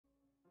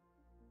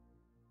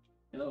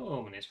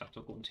Hello, my name is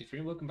FATtulk123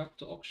 and welcome back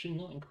to Auction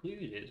Not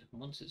Included.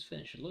 Once it's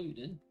finished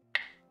loading,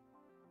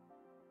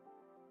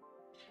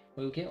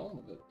 we'll get on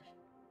with it.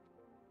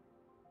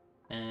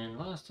 And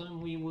last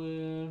time we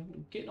were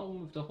getting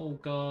on with the whole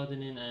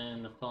gardening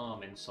and the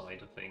farming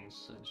side of things,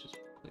 so let's just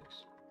click,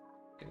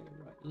 go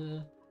right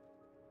there.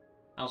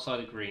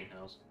 Outside the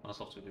greenhouse,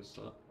 that's off to a good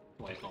start.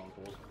 Wait, it's not on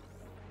pause.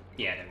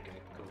 Yeah, there we go,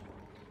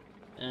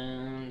 cool.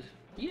 And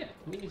yeah,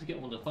 we need to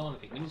get on the farming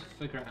thing. We need to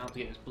figure out how to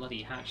get this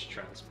bloody hatch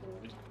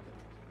transported.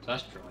 So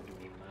that's driving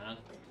me mad.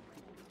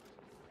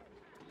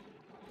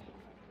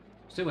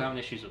 Still having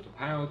issues with the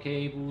power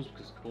cables,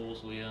 because of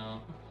course we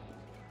are.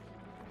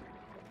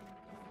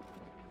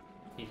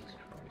 Jesus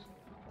Christ.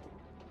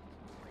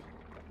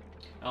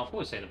 I thought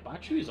I'd say the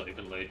battery is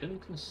overloaded, then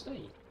it can stay.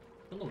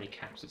 It normally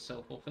caps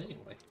itself off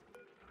anyway.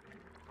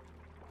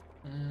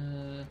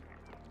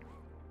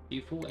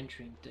 Before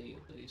entering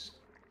database.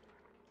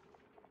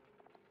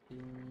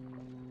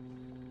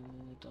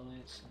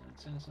 Diet,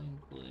 sensing,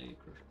 play,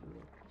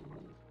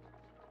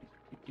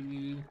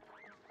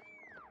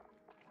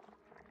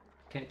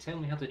 Can it tell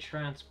me how to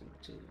transport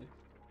it though?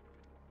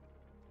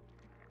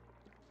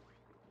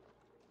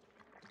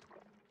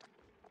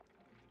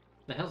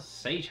 The hell's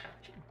sage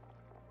hatching?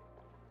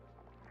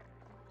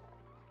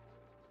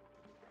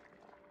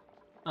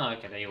 Oh,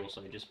 okay, they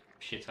also just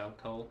shit out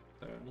coal.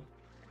 Fair enough.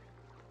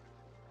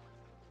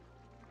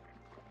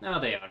 No,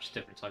 they are just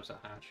different types of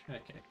hatch.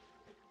 Okay.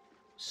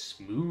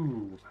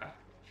 Smooth hatch.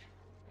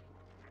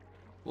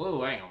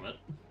 Whoa, hang on a minute.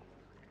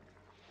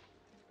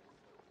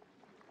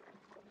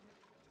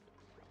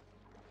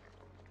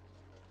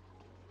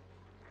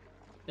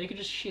 They could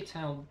just shit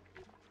out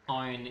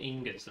iron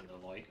ingots and the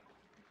like.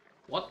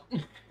 What? I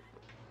mean,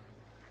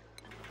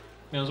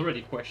 I was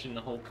already questioning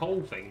the whole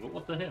coal thing, but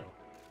what the hell?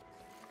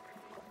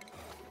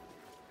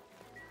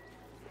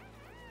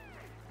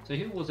 So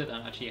who was it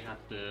that actually had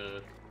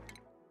the...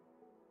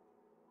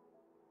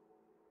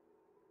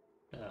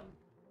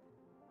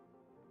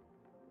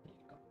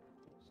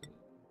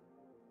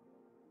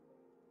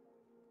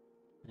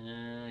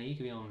 you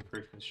could be on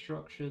improved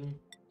construction.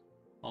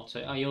 I'll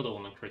say, oh, you're the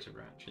one on critter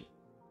ratchet.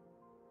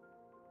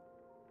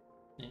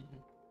 Yeah.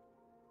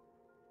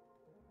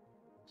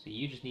 So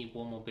you just need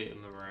one more bit of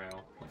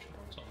morale, which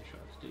one's I try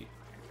to do.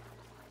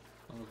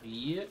 Oh,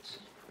 yet.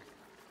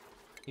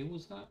 Who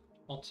was that?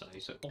 Otto.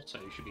 So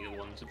Otto should be the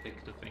one to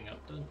pick the thing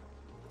up then.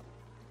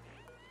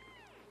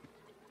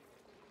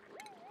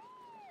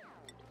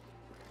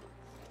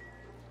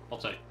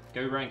 Otto,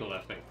 go wrangle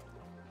that thing.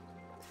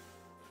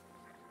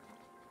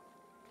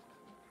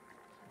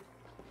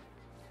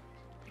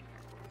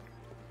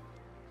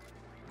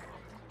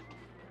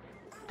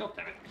 God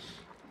damn it.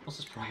 What's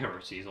his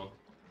priorities on?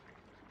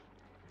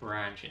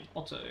 Ranching.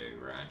 Otto,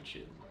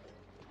 ranching.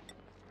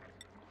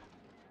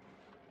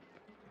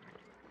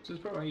 So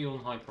it's probably on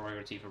high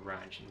priority for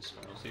ranching, so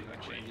I'll see if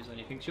that changes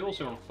anything. She's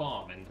also on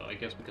farming, but I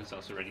guess because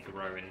that's already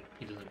growing,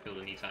 he doesn't feel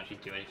the need to actually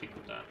do anything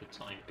with that at the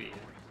time being.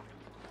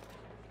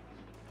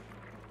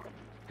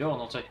 Go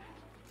on, Otto.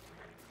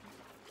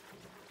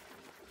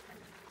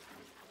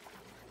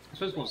 I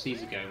suppose once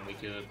these are going, we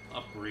could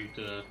uproot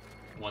the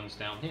ones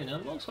down here. Now,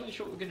 I'm not entirely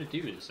sure what we're going to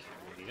do with this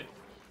area yet.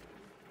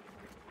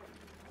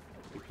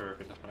 Be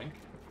perfect, I think.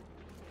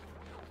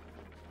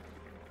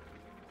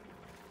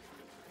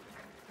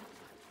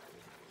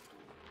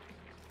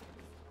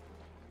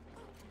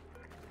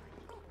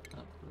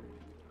 Uproot.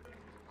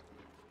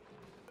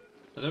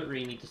 I don't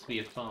really need this to be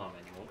a farm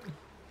anymore.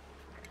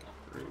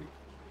 Uproot.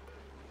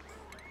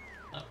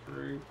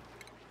 Uproot.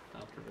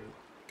 Uproot.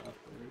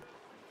 Uproot.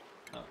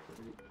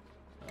 Uproot.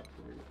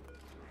 Uproot.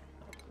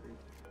 Uproot.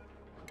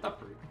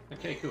 Uproot.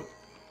 Okay, cool.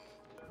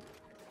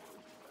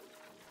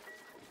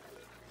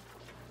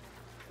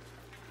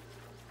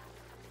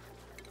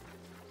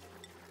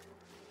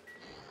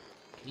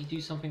 Can you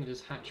do something with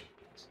this hatch?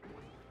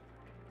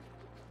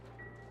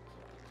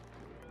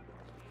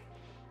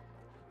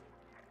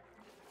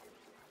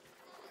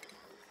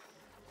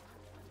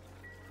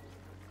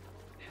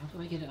 How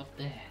do I get it up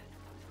there?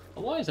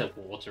 Oh, why is there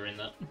water in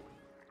that?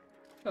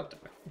 God damn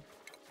it.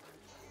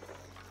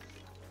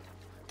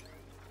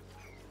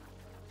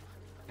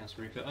 Gas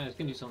refill. Oh, it's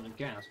gonna do something with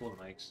gas,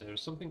 wasn't I? So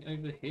there's something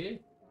over here?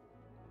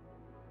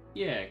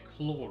 Yeah,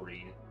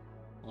 chlorine.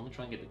 I want to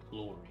try and get the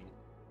chlorine.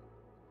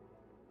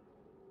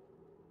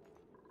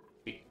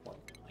 Be quite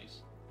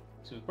nice.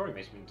 So it probably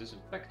makes me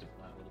disinfectant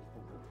that with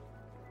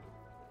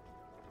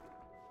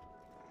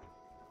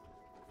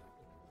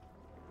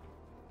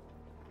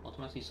a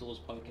automatically stores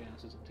pipe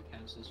gases into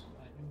gases for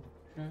manual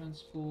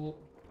transport.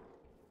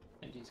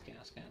 Empties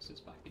gas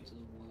canisters back into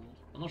the world.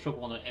 I'm not sure if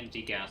one of the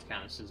empty gas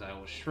canisters I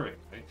will shrink,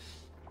 right?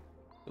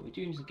 But we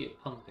do need to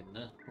get pumping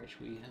there, which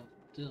we have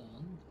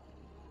done.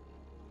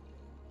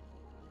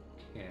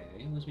 Okay,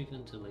 where's my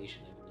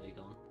ventilation overlay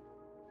gone?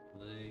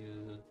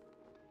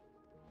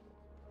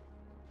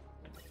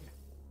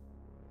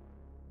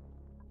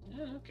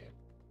 Yeah, okay.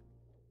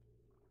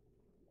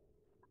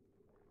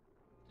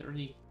 They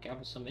already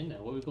gathered some in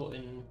there. What have we got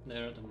in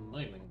there at the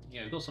moment?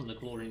 Yeah, we've got some of the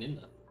chlorine in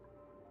there.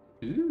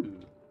 Ooh.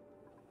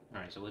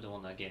 Alright, so we're the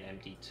one that get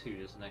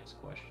MD2 is the next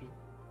question.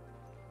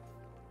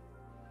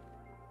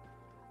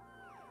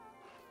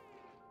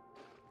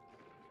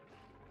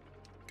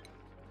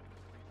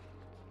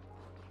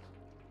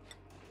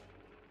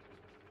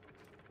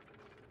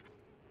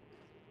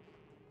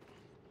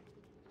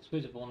 I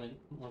suppose if I want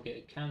to get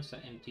a cancer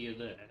emptier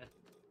there,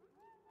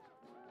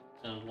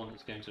 and one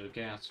that's going to a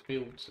gas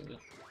filter,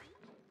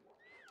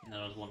 and then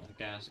I want the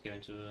gas to go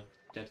into a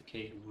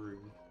dedicated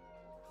room.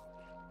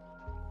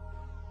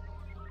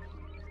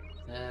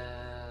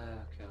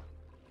 Okay.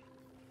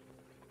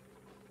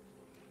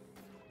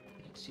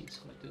 Let's see,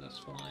 selected, that's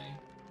fine.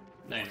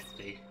 No, not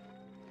dig.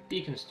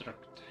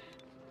 Deconstruct.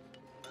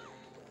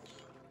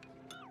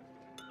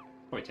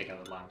 Probably take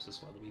out the lamps as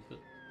well to be fit.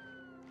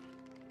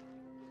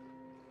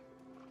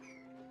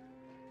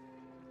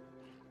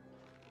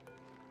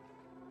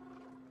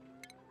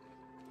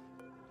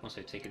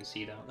 Also taking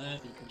seed out there,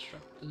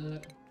 deconstruct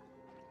it.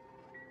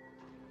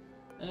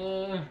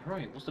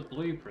 Right, what's the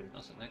blueprint?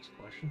 That's the next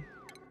question.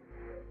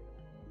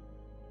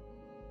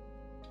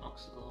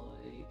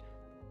 Oxide,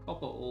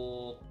 copper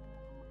ore,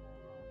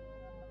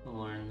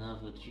 or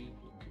another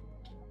duplicate.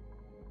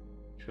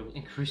 Shrivel,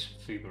 increase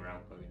food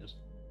morale bonus.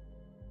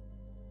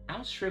 How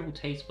does shrivel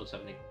taste for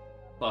something?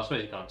 Well, I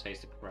suppose you can't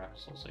taste the crap,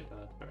 it's not so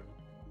bad, fair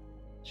enough.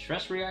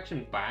 Stress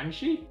reaction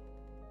banshee?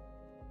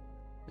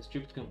 This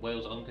duplicate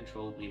wails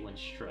uncontrollably when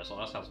stressed. Oh,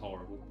 that sounds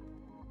horrible.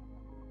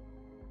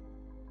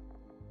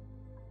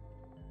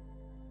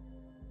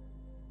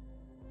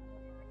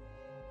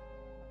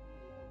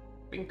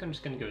 I think I'm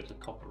just going to go to the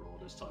copper ore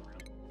this time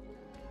around.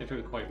 I don't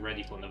feel quite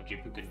ready for another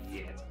duplicate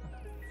yet.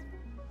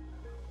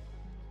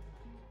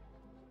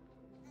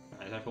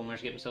 Right, has everyone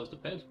managed to get themselves to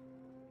bed?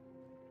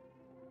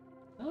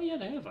 Oh yeah,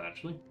 they have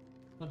actually.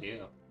 Oh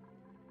dear.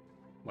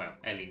 Well,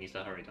 Ellie needs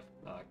to hurry the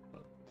back,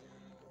 but...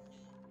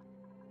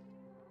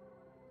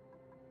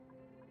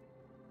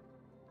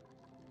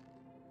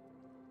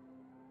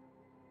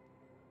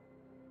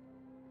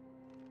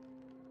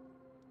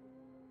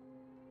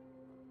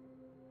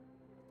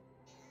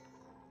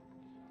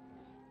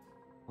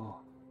 Oh.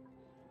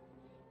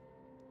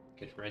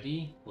 Get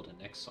ready for the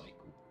next cycle.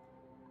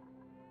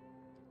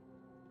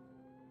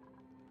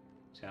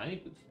 See, I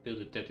need to build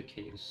a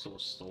dedicated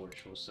source storage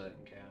for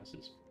certain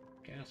gases.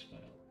 Gas fail.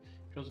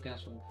 Draws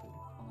gas from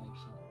pipes.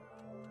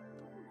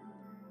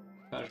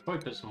 But I should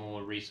probably put some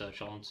more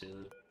research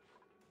onto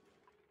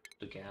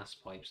the gas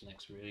pipes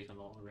next, really, if I'm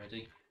not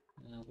already.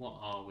 What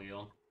are we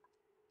on?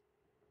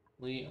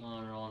 We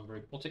are on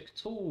robotic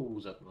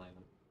tools at the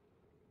moment.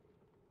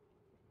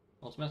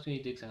 Automatically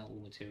digs out all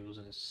materials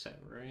in a set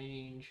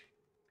range.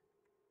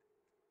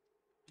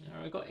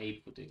 Alright, I've got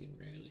 8 for digging,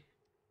 really.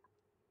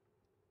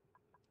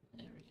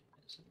 There we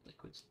go, some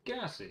liquids.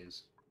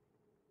 Gases!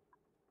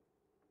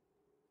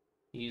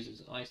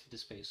 Uses ice to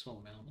dissipate a small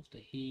amount of the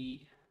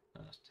heat.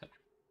 That's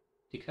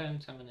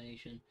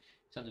decontamination.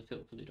 It's under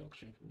filter fluid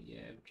oxygen from the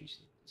air,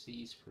 reducing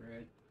disease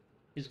spread.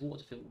 Is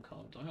water filter and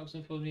carbon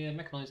dioxide from the air.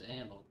 Mechanized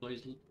airlock.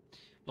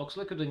 Locks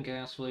liquid and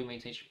gas flow,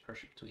 maintains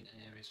pressure between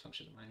areas,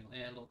 function of manual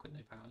airlock when no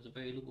power is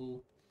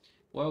available.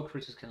 Wild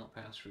critters cannot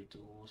pass through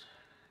doors.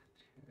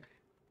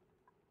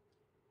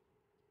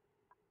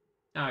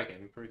 Okay,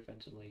 improved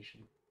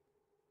ventilation.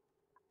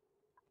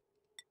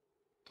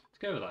 Let's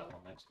go with that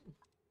one next.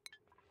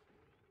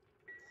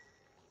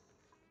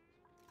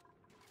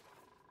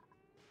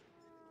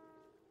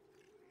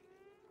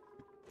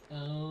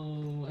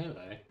 Oh,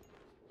 hello.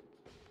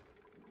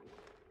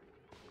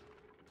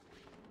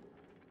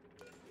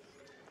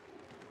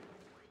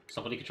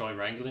 Somebody could try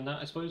wrangling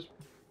that, I suppose.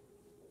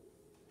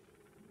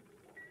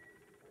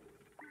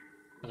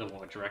 I don't know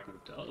what a Draco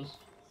does.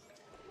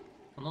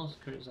 Unless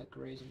critters that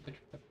graze and pitch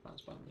pepper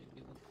plants by moving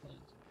the other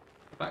plants.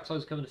 The backside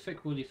is covered in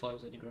thick woody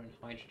fibers that grow in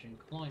hydrogen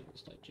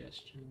climates,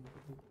 digestion,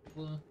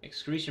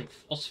 excretion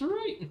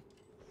phosphorite?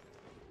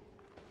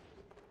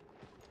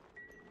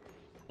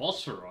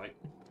 Phosphorite?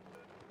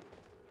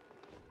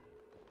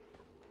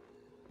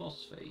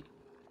 Phosphate.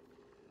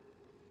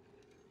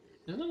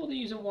 Isn't that what they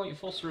use in white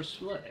phosphorus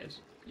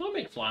flares? Can I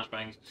make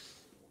flashbangs?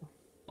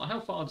 Well,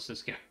 how far does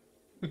this go?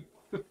 I'm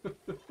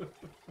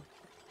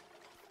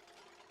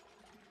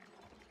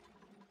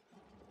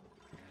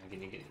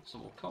gonna get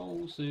some more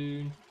coal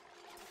soon.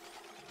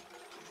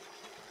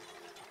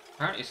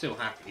 Apparently it's still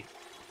happy.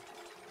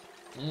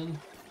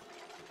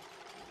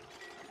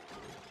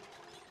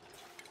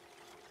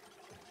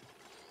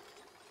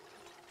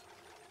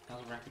 How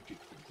rapid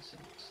duplicate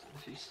descents.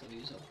 If he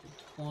stays up with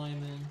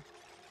climbing.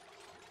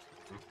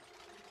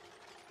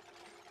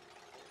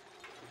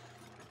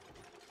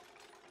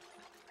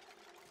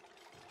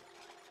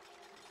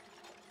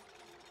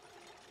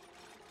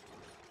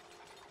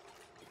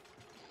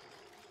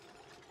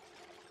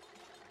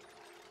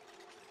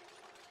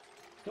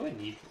 Do I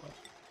need one?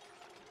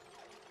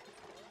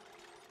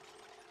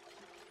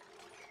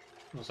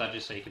 Was that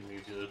just so you can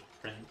move to the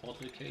print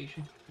pod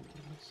location?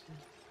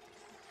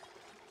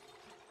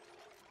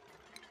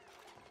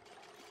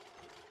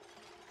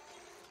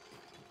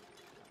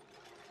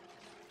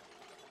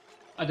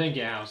 I don't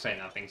get how saying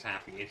that thing's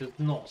happy. It does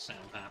not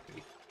sound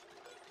happy.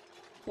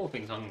 Poor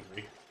thing's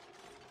hungry.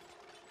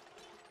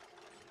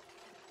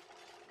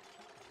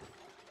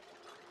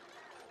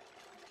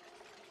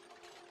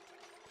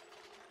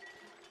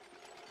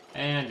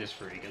 And it's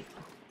free again.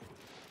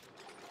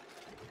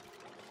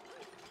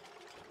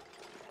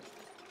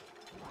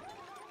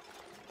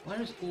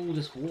 Where is all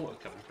this water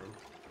coming from?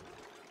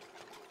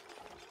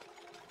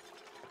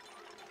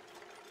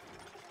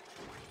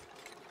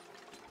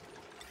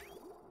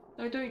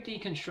 No, don't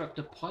deconstruct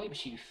the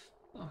pipes, you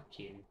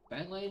fucking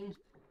bellend.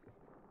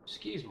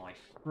 Excuse my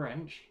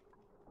French.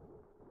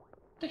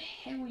 What the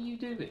hell are you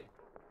doing?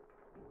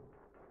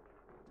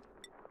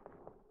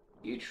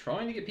 Are you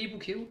trying to get people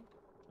killed?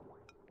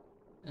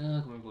 I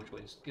can't remember which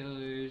way this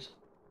goes.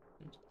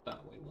 It's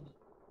that way, wasn't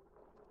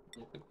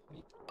it?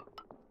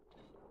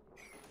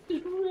 What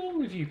is wrong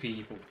with you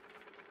people?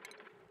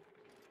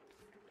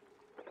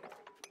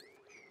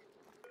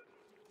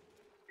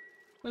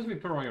 Where's my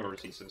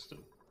priority system?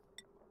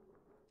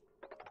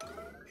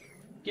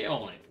 Get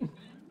on it.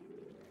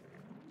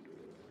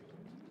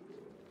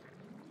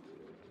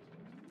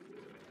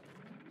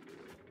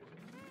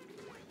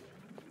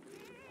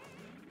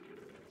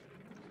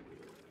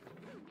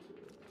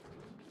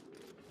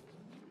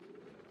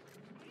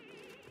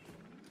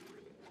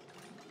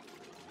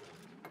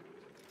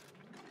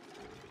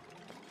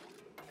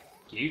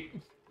 Cute.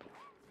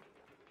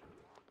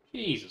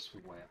 Jesus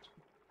wept.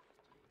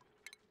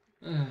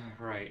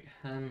 Right.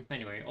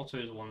 Anyway, Otto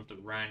is one of the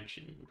ranch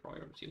in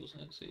priority,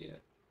 wasn't it? So yeah.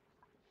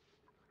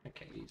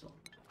 Okay, he's on.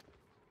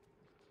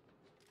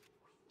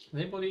 Has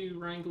anybody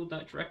wrangled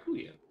that Dreckle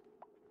yet?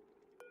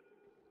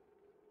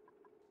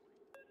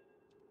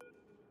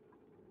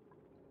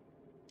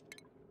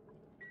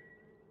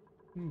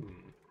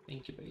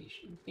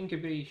 Incubation.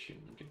 Incubation.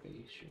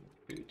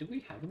 Do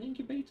we have an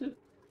incubator?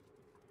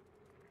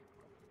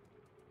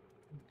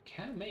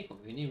 Can't make one.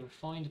 We need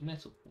refined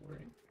metal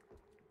pouring.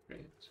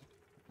 Great.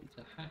 It's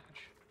a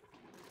hatch.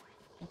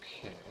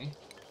 Okay.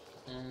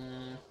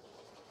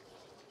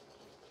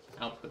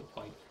 Output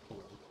pipe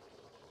full.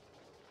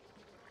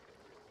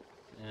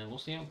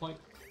 What's the output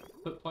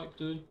pipe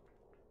doing?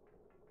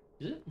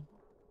 Is it?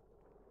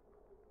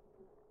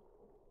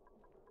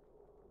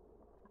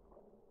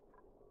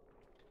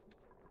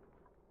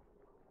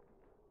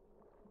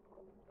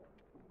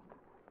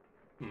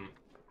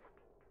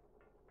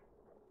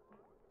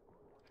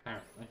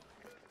 Apparently.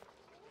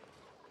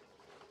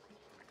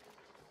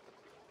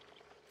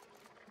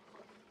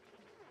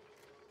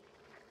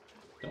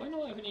 Do I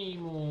not have any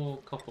more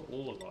copper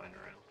ore lying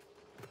around?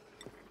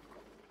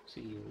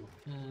 See you.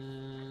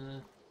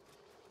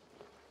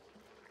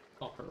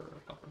 Copper.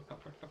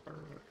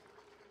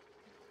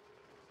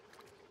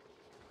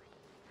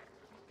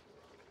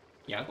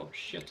 Yeah, I've got a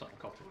shit ton of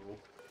copper ore.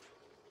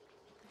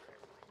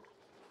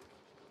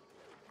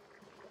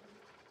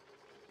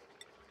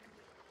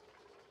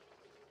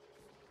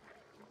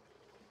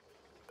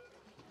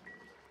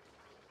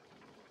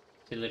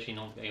 They're literally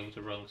not able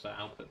to run because that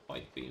output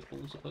pipe being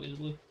full,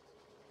 supposedly.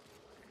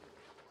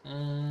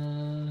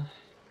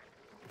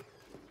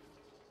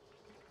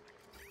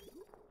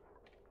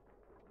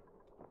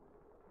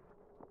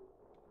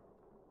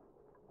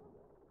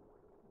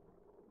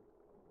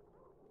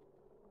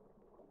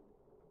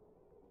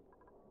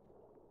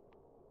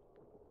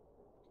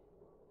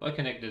 I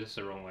connected this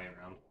the wrong way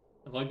around.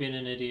 Have I been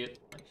an idiot?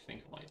 I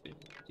think I might have been an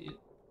idiot.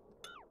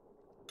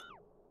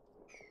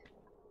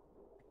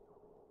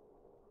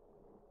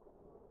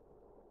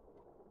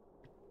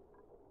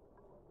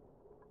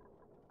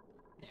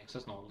 Yeah, because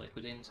that's not a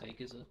liquid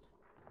intake, is it?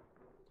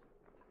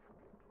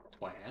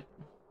 Twat.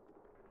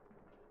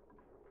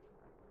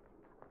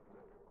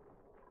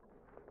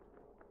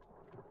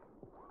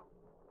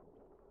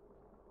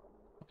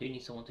 I do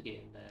need someone to get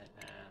in there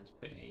and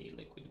put a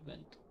liquid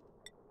vent.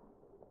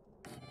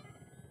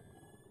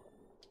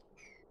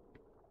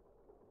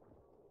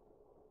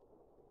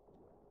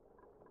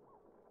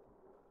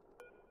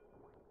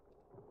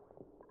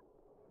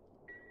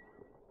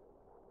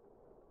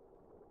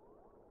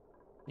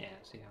 Yeah,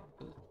 see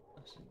output.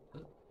 That's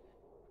input.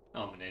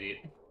 Oh, I'm an idiot.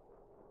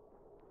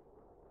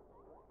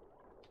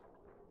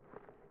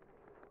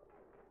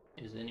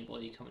 Is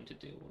anybody coming to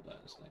deal with that?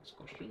 That's the next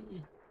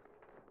question.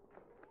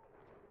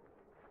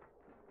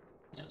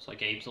 Yeah, it's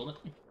like Abe's on it.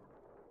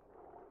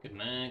 Good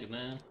man, good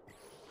man.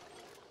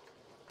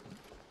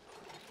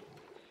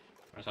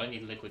 Right, so I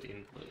need liquid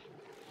input.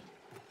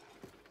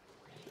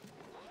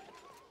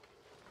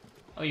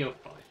 Oh, you're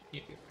fine.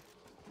 You're good.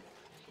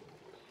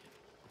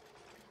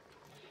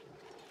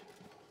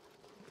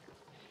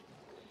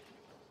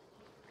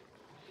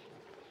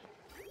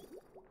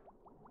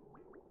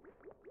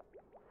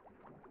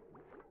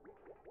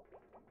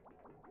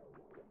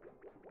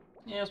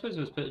 Yeah, I suppose if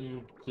I was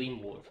putting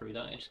clean water through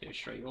that, I'd just go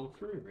straight all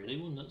through, really,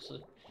 wouldn't it? So,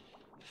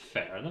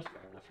 fair enough.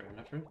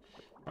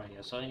 Right,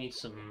 yeah, so I need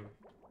some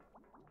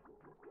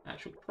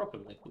actual proper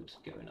liquids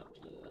going up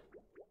there.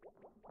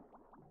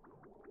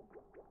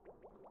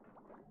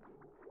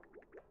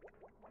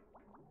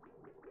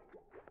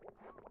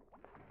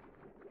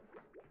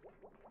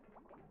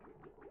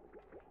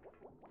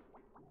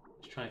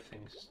 trying to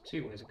think. There's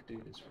two ways I could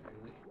do this,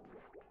 really.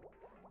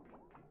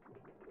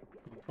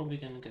 I'm probably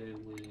going to go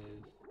with...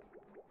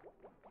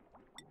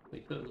 We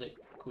put a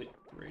liquid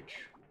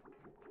bridge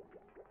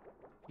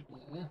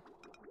there.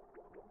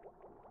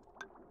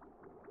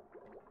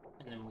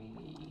 And then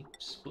we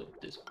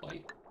split this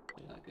pipe.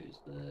 So that goes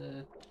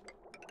there.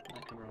 I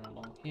can run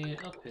along here,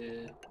 up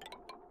here.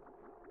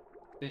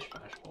 Bish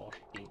bash bosh,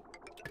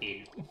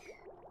 in.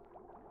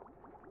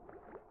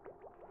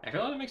 I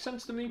feel like it makes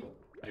sense to me.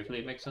 Hopefully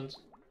it makes sense.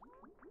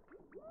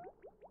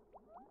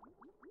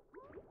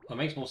 Well,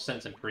 it makes more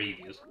sense than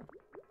previous.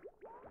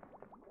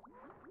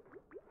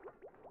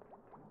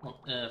 What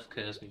on earth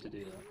occurs me to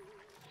do that?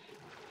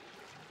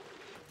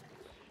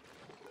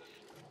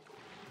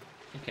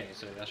 Okay,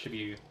 so that should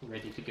be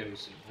ready to go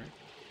soon, right?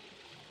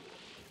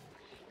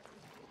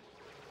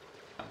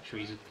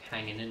 Batteries are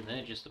hanging in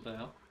there just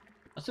about.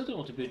 I still don't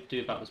know what to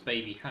do about this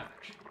baby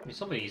hatch. I mean,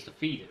 somebody needs to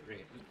feed it,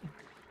 really.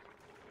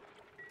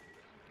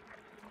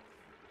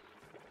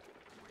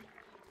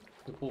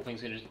 The poor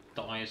thing's gonna just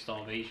die of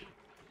starvation.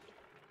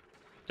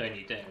 Don't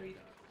you dare eat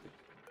that.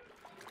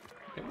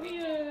 Can we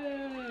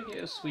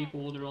get a sweep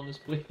order on this,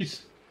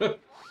 please?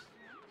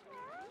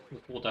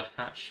 Before the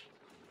hatch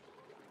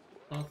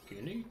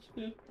fucking eats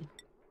it.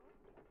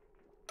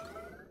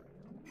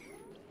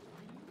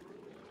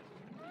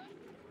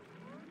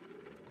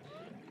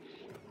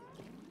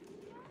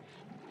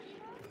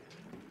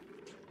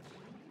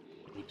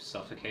 Keep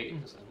suffocating,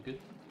 that's not good.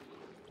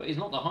 But he's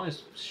not the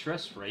highest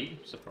stress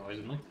rate,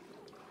 surprisingly.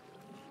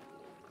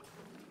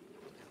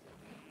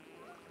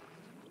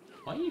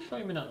 Why are you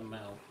foaming at the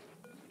mouth?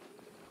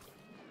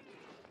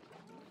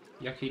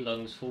 Yucky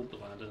lungs, full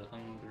bladder,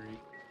 hungry.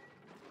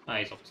 Ah,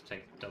 he's off to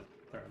take the dump.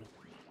 Fair enough.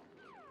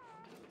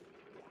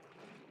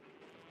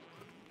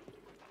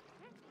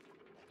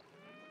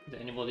 Is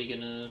anybody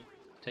gonna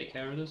take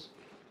care of this?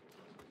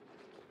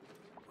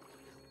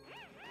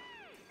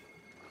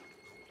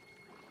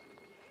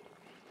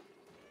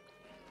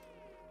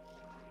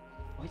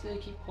 Why do they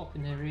keep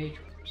popping their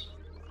eardrums?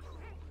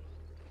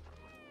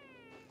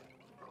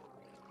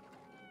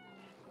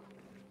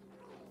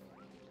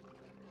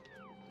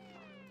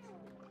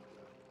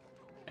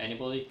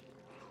 Anybody?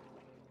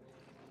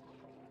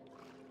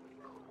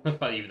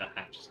 But even the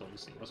hatch is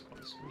obviously that's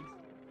quite sweet.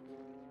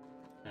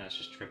 Let's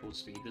just triple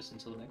speed this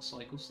until the next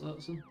cycle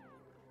starts then.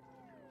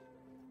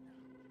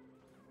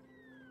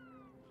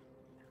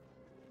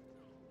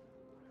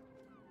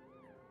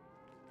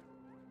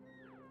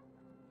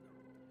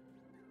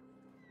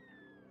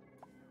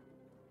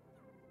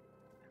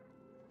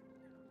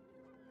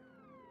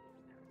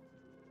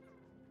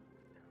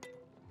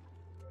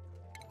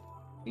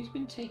 He's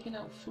been taking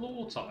out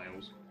floor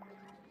tiles.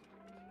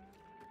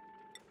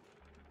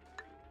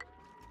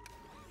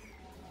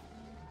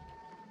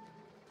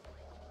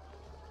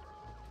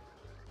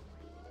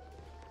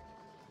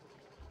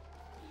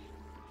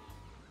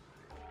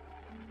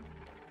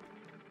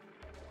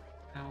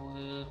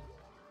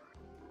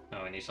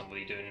 Oh, I need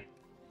somebody doing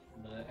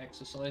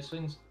exercise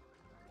things.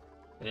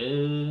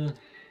 I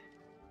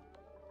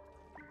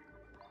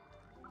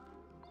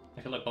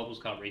feel like Bubbles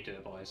can't really do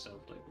it by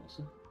herself, though,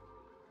 also.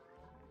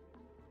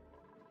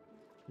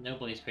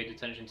 Nobody's paid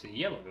attention to the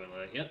yellow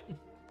alert yet.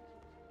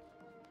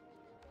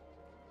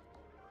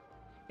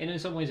 And in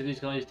some ways, if these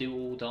guys do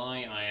all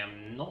die, I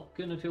am not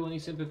gonna feel any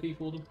sympathy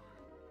for them.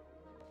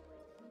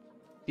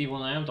 Even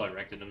when I am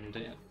directing them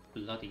to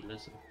bloody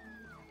listen.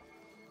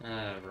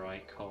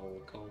 Right, coal.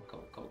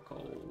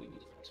 We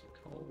need some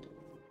coal.